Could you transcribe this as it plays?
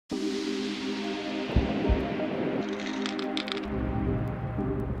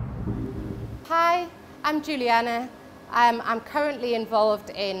Hi, I'm Juliana. I'm currently involved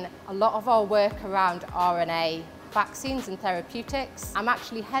in a lot of our work around RNA vaccines and therapeutics. I'm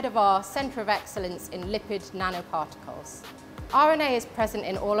actually head of our Centre of Excellence in Lipid Nanoparticles. RNA is present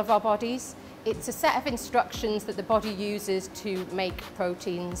in all of our bodies. It's a set of instructions that the body uses to make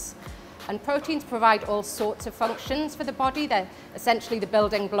proteins. And proteins provide all sorts of functions for the body. They're essentially the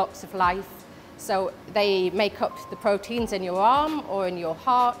building blocks of life. So they make up the proteins in your arm or in your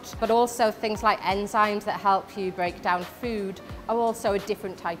heart, but also things like enzymes that help you break down food are also a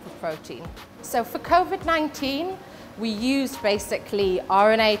different type of protein. So for COVID-19, we used basically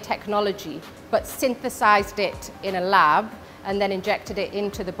RNA technology, but synthesized it in a lab and then injected it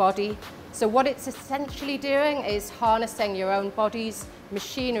into the body. So what it's essentially doing is harnessing your own body's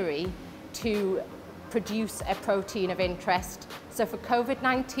machinery to produce a protein of interest. So for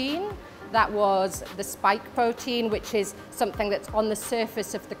COVID-19, that was the spike protein, which is something that's on the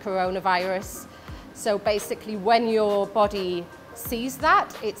surface of the coronavirus. So basically, when your body sees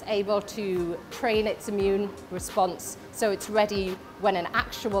that, it's able to train its immune response. So it's ready when an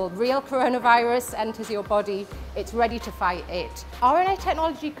actual real coronavirus enters your body, it's ready to fight it. RNA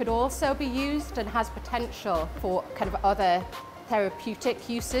technology could also be used and has potential for kind of other therapeutic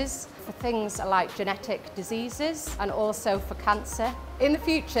uses for things like genetic diseases and also for cancer. In the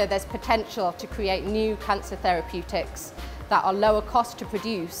future, there's potential to create new cancer therapeutics that are lower cost to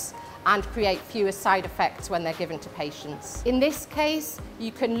produce and create fewer side effects when they're given to patients. In this case,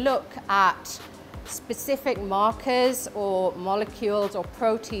 you can look at specific markers or molecules or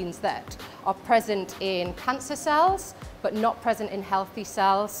proteins that are present in cancer cells but not present in healthy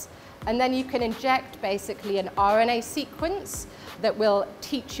cells. And then you can inject basically an RNA sequence that will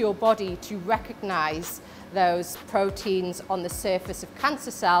teach your body to recognize those proteins on the surface of cancer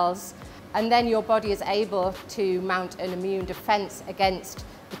cells, and then your body is able to mount an immune defense against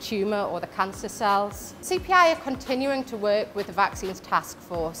the tumor or the cancer cells. CPI are continuing to work with the Vaccines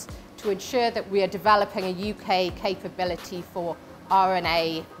Taskforce to ensure that we are developing a UK capability for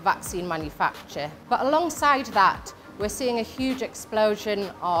RNA vaccine manufacture. But alongside that, we're seeing a huge explosion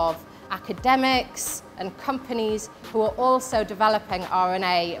of academics and companies who are also developing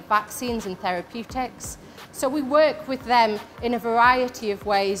RNA vaccines and therapeutics. So we work with them in a variety of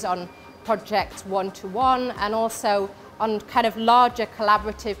ways on projects one-to-one and also on kind of larger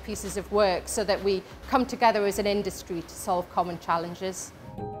collaborative pieces of work so that we come together as an industry to solve common challenges.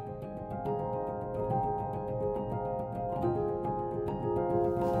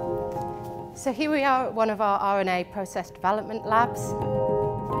 So here we are at one of our RNA process development labs.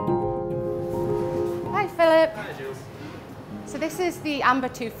 Hi Philip. Hi Jules. So this is the Amber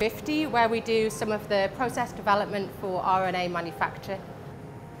 250 where we do some of the process development for RNA manufacture.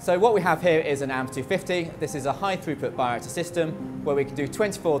 So what we have here is an Amber 250. This is a high throughput bioreactor system where we can do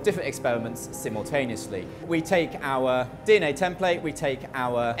 24 different experiments simultaneously. We take our DNA template, we take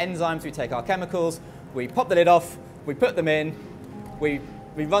our enzymes, we take our chemicals, we pop the lid off, we put them in, we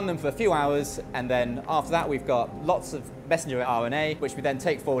run them for a few hours, and then after that we've got lots of messenger RNA, which we then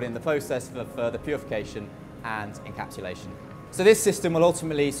take forward in the process for further purification and encapsulation. So this system will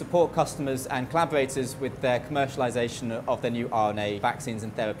ultimately support customers and collaborators with their commercialization of their new RNA vaccines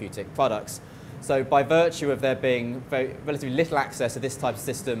and therapeutic products. So by virtue of there being relatively little access to this type of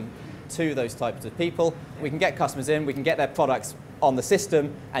system to those types of people, we can get customers in, we can get their products on the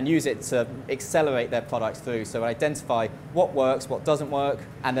system and use it to accelerate their products through. So identify what works, what doesn't work,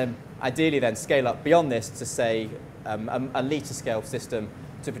 and then ideally then scale up beyond this to say a litre scale system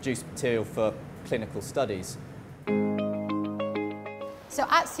to produce material for clinical studies. So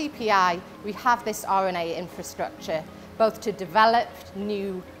at CPI, we have this RNA infrastructure, both to develop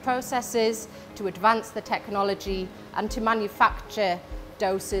new processes, to advance the technology, and to manufacture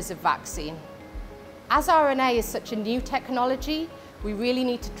doses of vaccine. As RNA is such a new technology, we really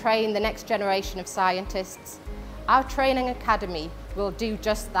need to train the next generation of scientists. Our training academy will do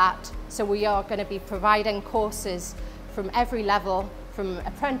just that. So we are going to be providing courses from every level, from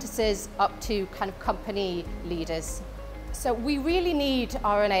apprentices up to kind of company leaders. So we really need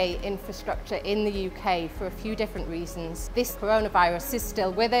RNA infrastructure in the UK for a few different reasons. This coronavirus is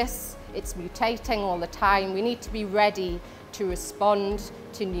still with us, it's mutating all the time. We need to be ready to respond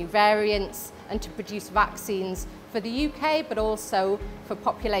to new variants and to produce vaccines for the UK, but also for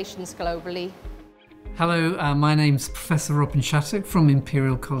populations globally. Hello, my name's Professor Robin Shattock from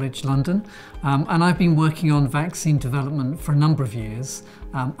Imperial College London, and I've been working on vaccine development for a number of years,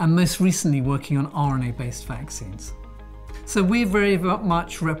 and most recently working on RNA-based vaccines. So we very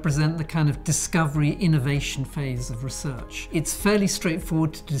much represent the kind of discovery innovation phase of research. It's fairly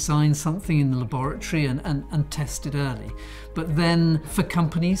straightforward to design something in the laboratory and test it early. But then for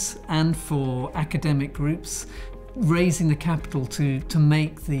companies and for academic groups, raising the capital to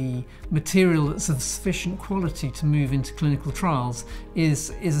make the material that's of sufficient quality to move into clinical trials is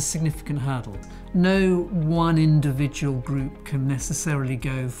a significant hurdle. No one individual group can necessarily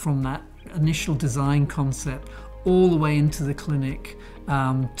go from that initial design concept all the way into the clinic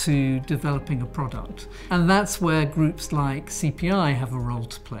to developing a product. And that's where groups like CPI have a role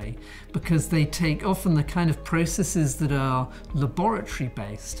to play, because they take often the kind of processes that are laboratory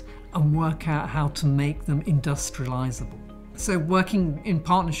based and work out how to make them industrializable. So working in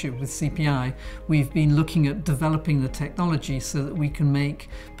partnership with CPI, we've been looking at developing the technology so that we can make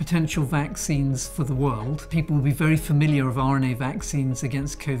potential vaccines for the world. People will be very familiar with RNA vaccines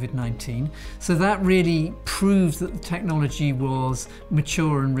against COVID-19. So that really proved that the technology was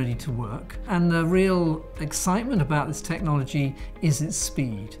mature and ready to work. And the real excitement about this technology is its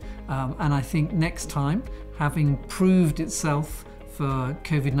speed. And I think next time, having proved itself for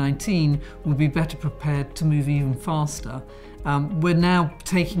COVID-19, we'll be better prepared to move even faster. We're now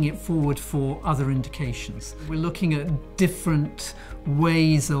taking it forward for other indications. We're looking at different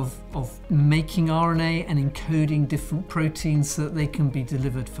ways of making RNA and encoding different proteins so that they can be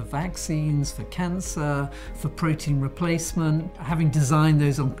delivered for vaccines, for cancer, for protein replacement. Having designed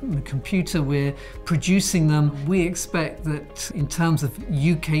those on the computer, we're producing them. We expect that in terms of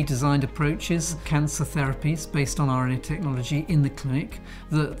UK designed approaches, cancer therapies based on RNA technology in the clinic,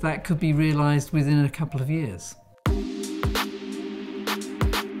 that could be realized within a couple of years.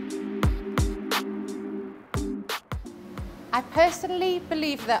 I personally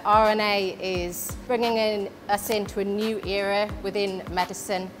believe that RNA is bringing us into a new era within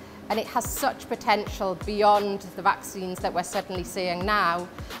medicine, and it has such potential beyond the vaccines that we're suddenly seeing now,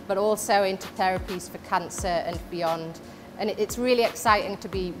 but also into therapies for cancer and beyond. And it's really exciting to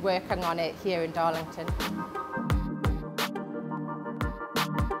be working on it here in Darlington.